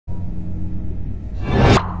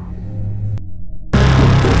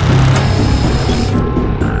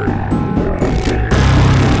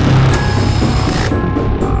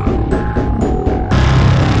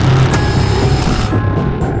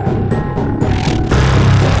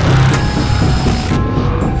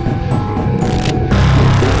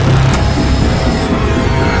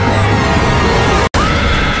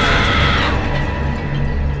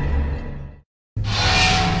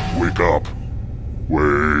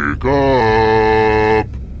Wake up!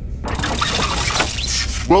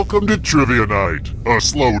 Welcome to Trivia Night, a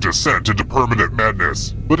slow descent into permanent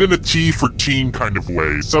madness, but in a T for teen kind of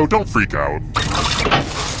way, so don't freak out.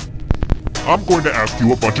 I'm going to ask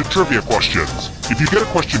you a bunch of trivia questions. If you get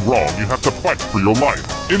a question wrong, you have to fight for your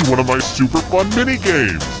life in one of my super fun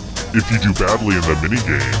mini-games. If you do badly in the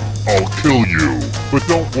mini-game, I'll kill you. But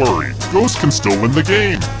don't worry, ghosts can still win the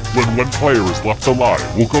game. When one player is left alive,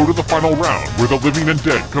 we'll go to the final round where the living and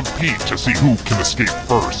dead compete to see who can escape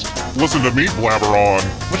first. Listen to me blabber on.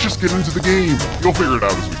 Let's just get into the game. You'll figure it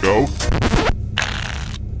out as we go.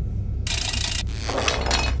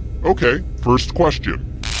 Okay, first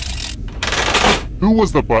question. Who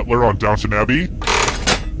was the butler on Downton Abbey?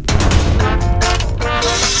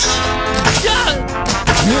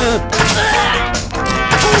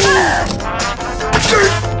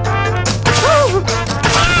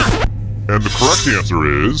 And the correct answer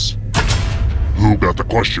is... Who got the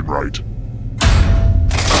question right?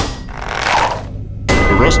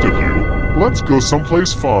 The rest of you, let's go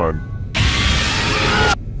someplace fun.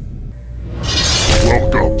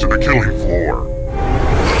 Welcome to the killing floor.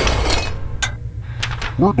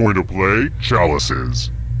 We're going to play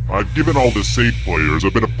Chalices. I've given all the safe players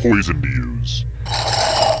a bit of poison to use.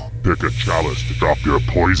 Pick a chalice to drop your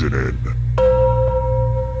poison in.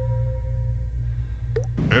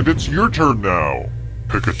 And it's your turn now.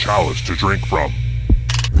 Pick a chalice to drink from.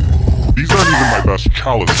 These aren't even my best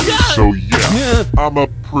chalices, so yeah, I'm a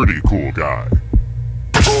pretty cool guy.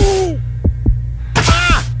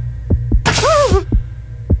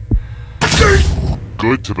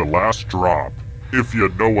 Good to the last drop, if you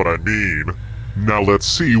know what I mean. Now let's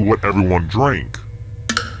see what everyone drank.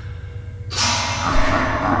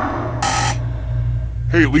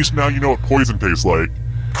 Hey, at least now you know what poison tastes like.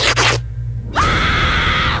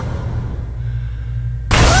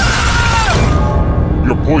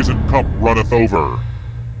 Your poison cup runneth over.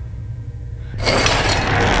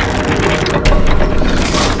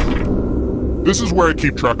 This is where I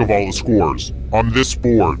keep track of all the scores. On this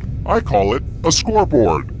board. I call it a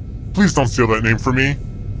scoreboard. Please don't steal that name from me.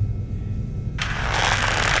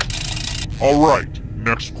 Alright,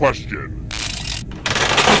 next question.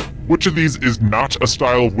 Which of these is not a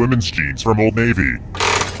style of women's jeans from Old Navy?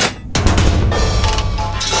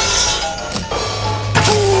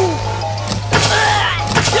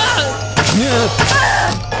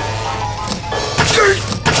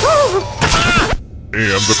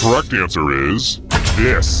 And the correct answer is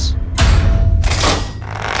this.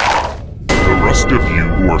 The rest of you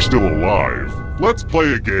who are still alive, let's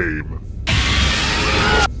play a game.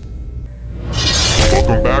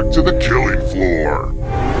 Welcome back to the killing floor.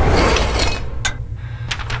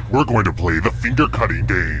 We're going to play the finger cutting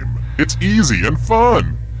game. It's easy and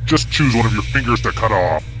fun. Just choose one of your fingers to cut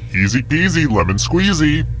off. Easy peasy, lemon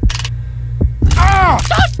squeezy.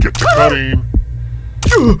 Get to cutting.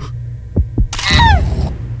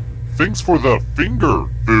 Thanks for the finger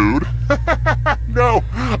food. No,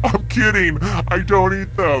 I'm kidding. I don't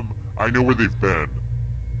eat them. I know where they've been.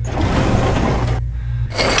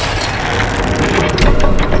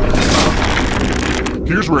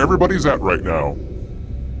 Here's where everybody's at right now.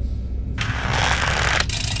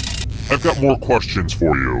 I've got more questions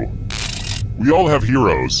for you. We all have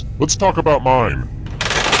heroes. Let's talk about mine.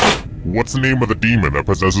 What's the name of the demon that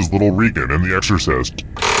possesses little Regan in The Exorcist?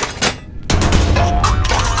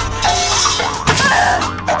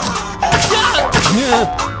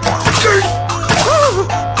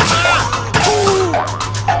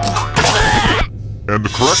 And the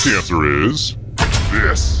correct answer is...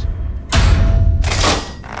 this.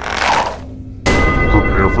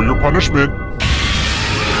 Prepare for your punishment.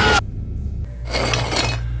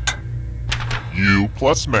 U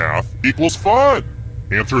plus math equals fun.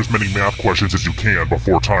 Answer as many math questions as you can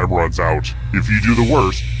before time runs out. If you do the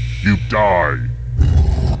worst, you die.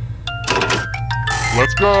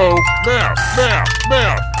 Let's go! Math! Math!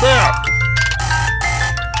 Math! Math!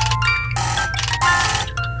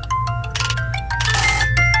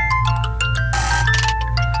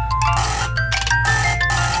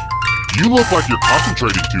 You look like you're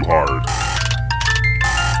concentrating too hard.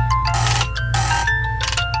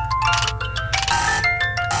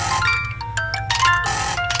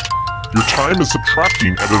 Your time is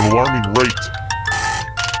subtracting at an alarming rate.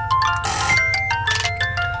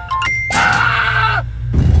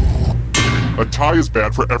 A tie is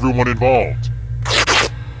bad for everyone involved.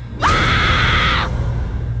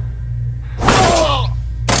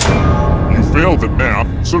 You failed at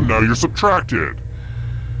math, so now you're subtracted.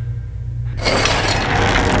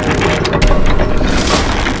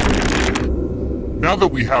 Now that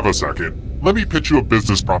we have a second, let me pitch you a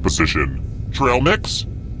business proposition. Trail mix?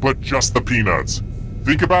 but just the peanuts.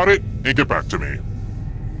 Think about it and get back to me.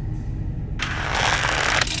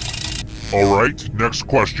 Alright, next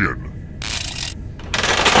question.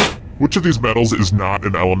 Which of these metals is not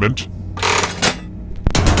an element?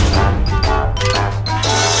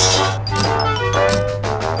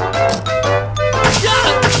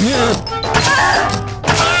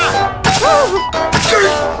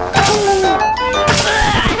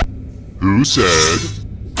 Who said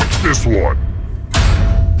this one?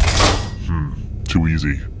 Too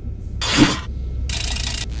easy.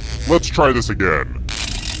 Let's try this again.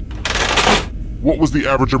 What was the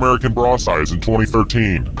average American bra size in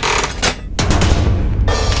 2013?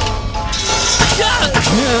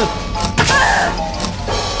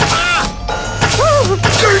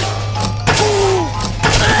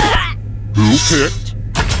 Who picked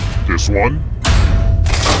this one?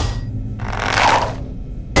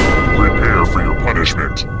 Prepare for your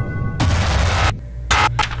punishment.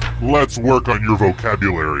 Let's work on your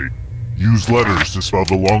vocabulary. Use letters to spell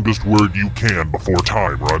the longest word you can before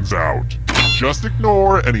time runs out. Just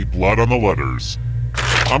ignore any blood on the letters.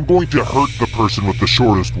 I'm going to hurt the person with the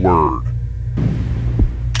shortest word.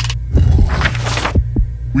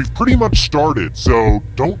 We've pretty much started, so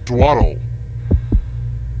don't dawdle.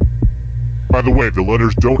 By the way, the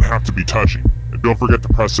letters don't have to be touching, and don't forget to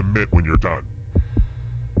press submit when you're done.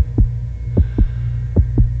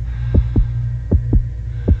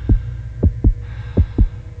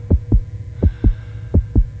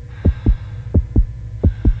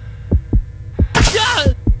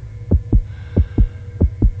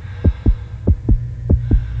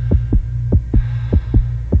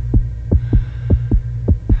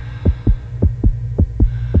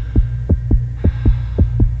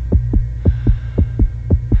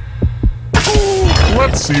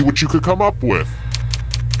 Let's see what you could come up with.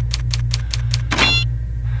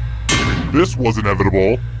 This was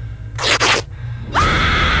inevitable.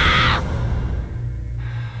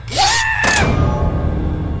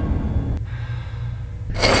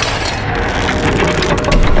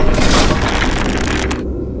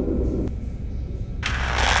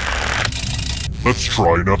 Let's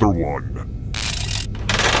try another one.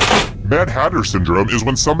 Mad Hatter syndrome is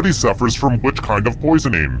when somebody suffers from which kind of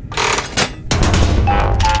poisoning?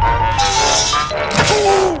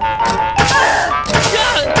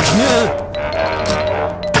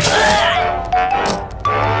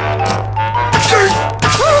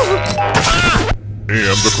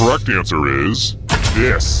 And the correct answer is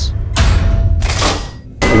this.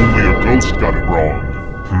 Only a ghost got it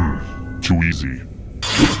wrong. Too easy.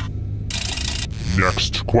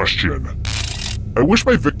 Next question. I wish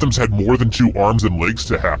my victims had more than 2 arms and legs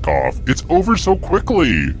to hack off. It's over so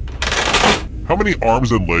quickly. How many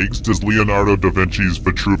arms and legs does Leonardo da Vinci's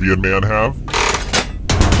Vitruvian Man have?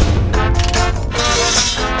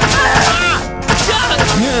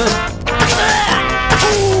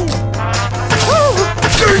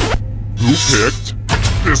 Who picked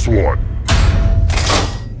this one?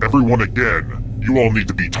 Everyone again, you all need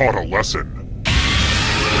to be taught a lesson.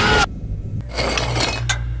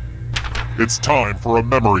 It's time for a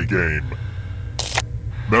memory game.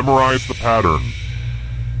 Memorize the pattern.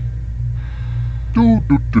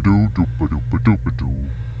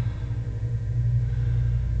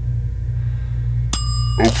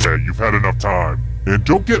 Okay, you've had enough time. And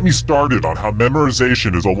don't get me started on how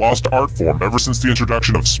memorization is a lost art form ever since the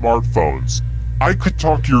introduction of smartphones. I could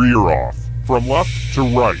talk your ear off. From left to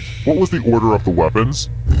right, what was the order of the weapons?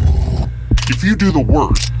 If you do the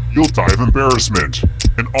worst, you'll die of embarrassment.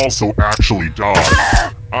 And also actually die.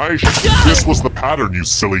 This was the pattern, you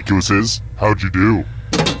silly gooses. How'd you do?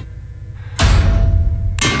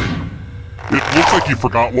 It looks like you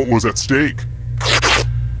forgot what was at stake.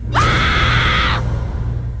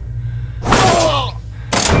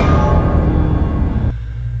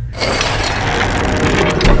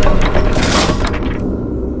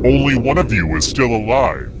 Only one of you is still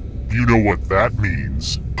alive. You know what that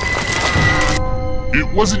means.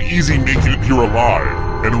 It wasn't easy making it here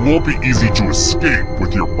alive, and it won't be easy to escape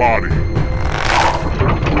with your body.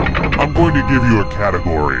 I'm going to give you a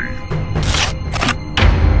category.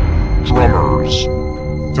 Drummers.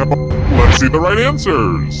 Let's see the right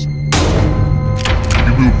answers.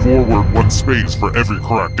 You move forward 1 space for every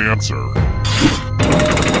correct answer.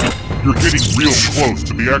 You're getting real close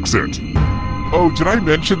to the exit. Oh, did I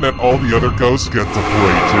mention that all the other ghosts get to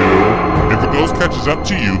play too? If the ghost catches up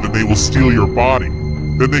to you, then they will steal your body.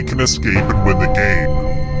 Then they can escape and win the game.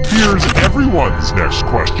 Here's everyone's next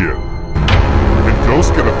question. And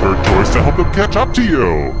ghosts get a third choice to help them catch up to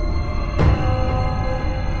you.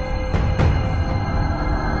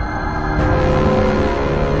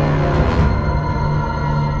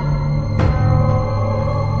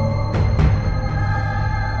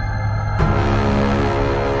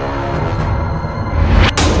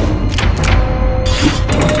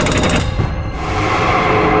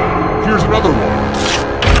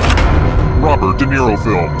 Robert De Niro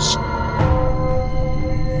films.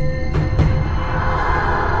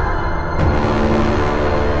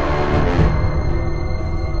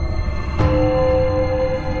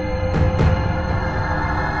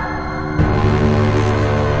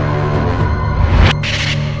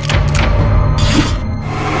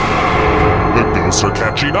 The ghosts are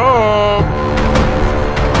catching up!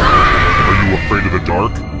 Are you afraid of the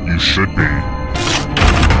dark? You should be.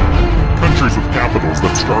 Countries with capitals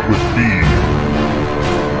that start with B.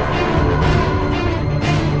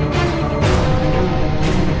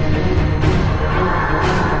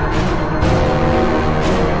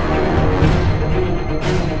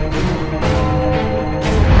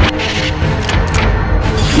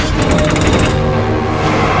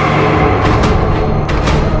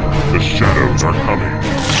 The shadows are coming.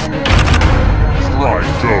 Try,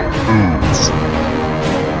 go, ooze.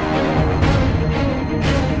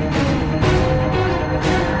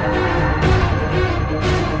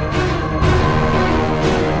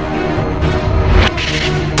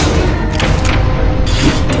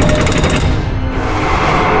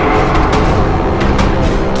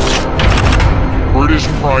 British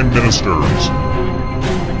Prime Ministers.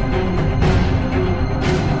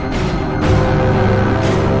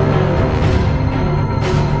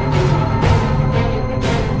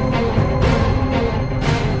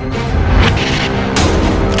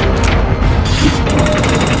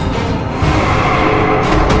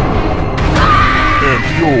 And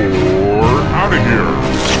you're out of here.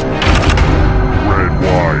 Red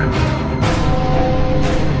wine.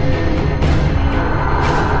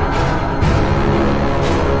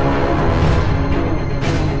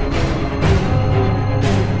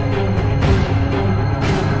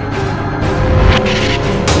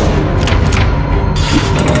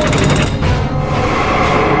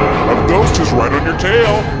 A ghost is right on your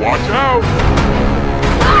tail. Watch out.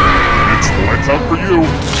 It's lights out for you.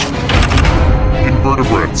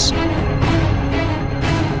 Invertebrates.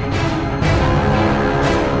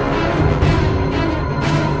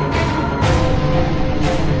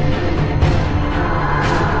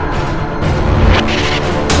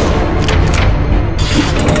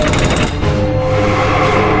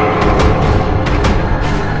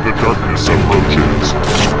 The darkness approaches.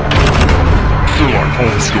 Sherlock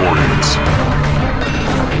Holmes stories.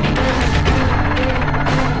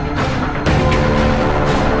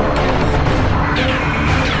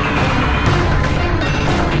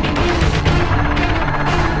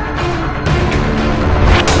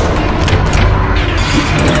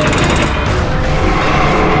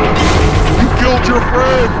 Killed your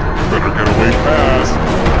friend! Better get away fast.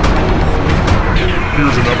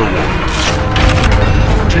 Here's another one.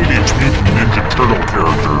 Teenage Mutant Ninja Turtle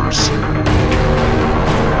characters.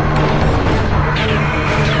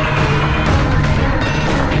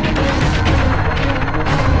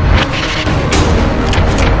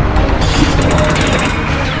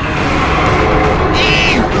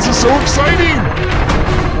 This is so exciting!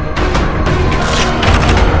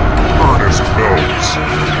 Ernest Phelps.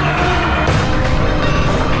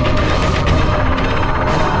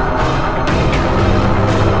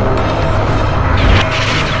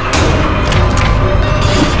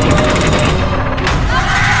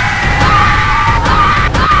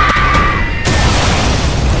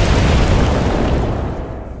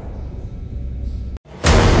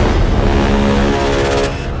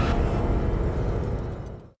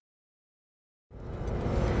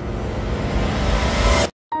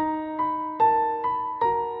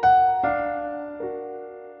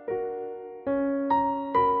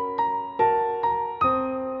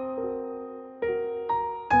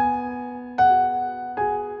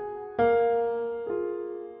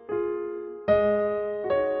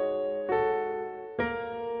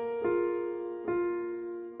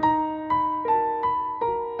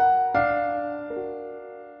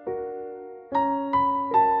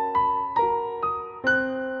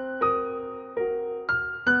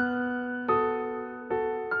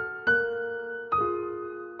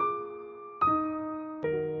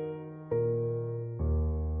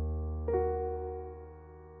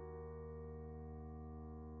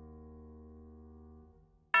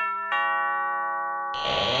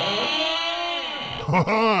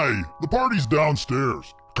 Hi! The party's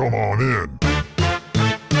downstairs. Come on in.